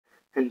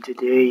And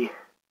today,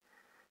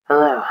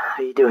 hello,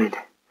 how you doing?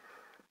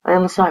 I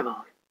am a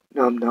cyborg.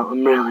 No, I'm not.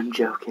 I'm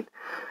joking.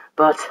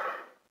 But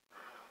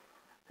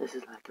this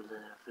is like a little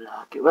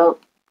vlog. Well,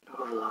 not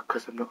a vlog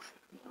because I'm not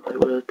like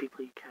one of the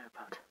people you care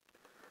about.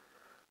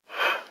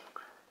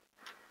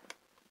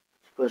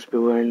 Supposed to be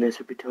wearing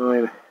this every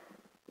time.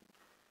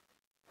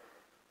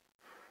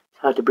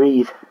 It's hard to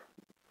breathe.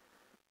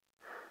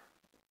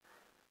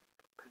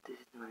 But this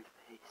is my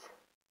face.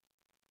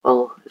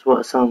 Well, it's what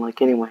I sound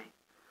like anyway.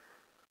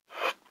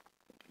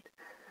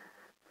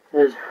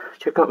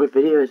 Check out my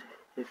videos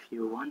if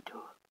you want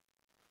to.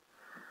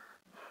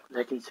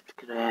 Like and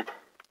subscribe.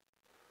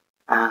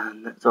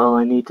 And that's all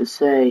I need to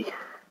say.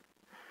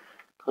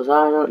 Because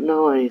I don't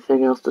know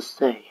anything else to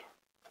say.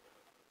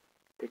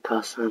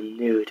 Because I'm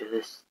new to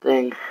this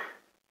thing.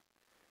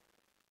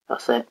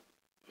 That's it.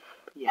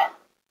 Yeah.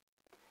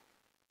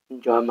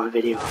 Enjoy my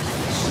videos.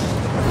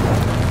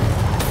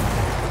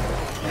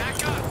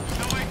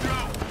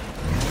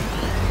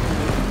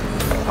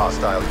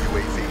 Hostile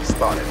UAV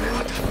spotted.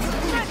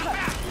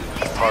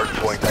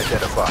 Hardpoint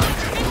identified.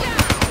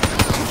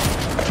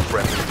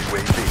 Friendly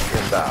UAV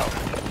inbound.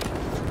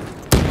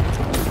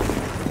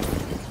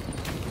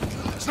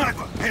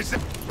 Sniper, heads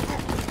up.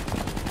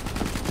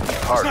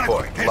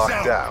 Hardpoint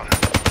locked down.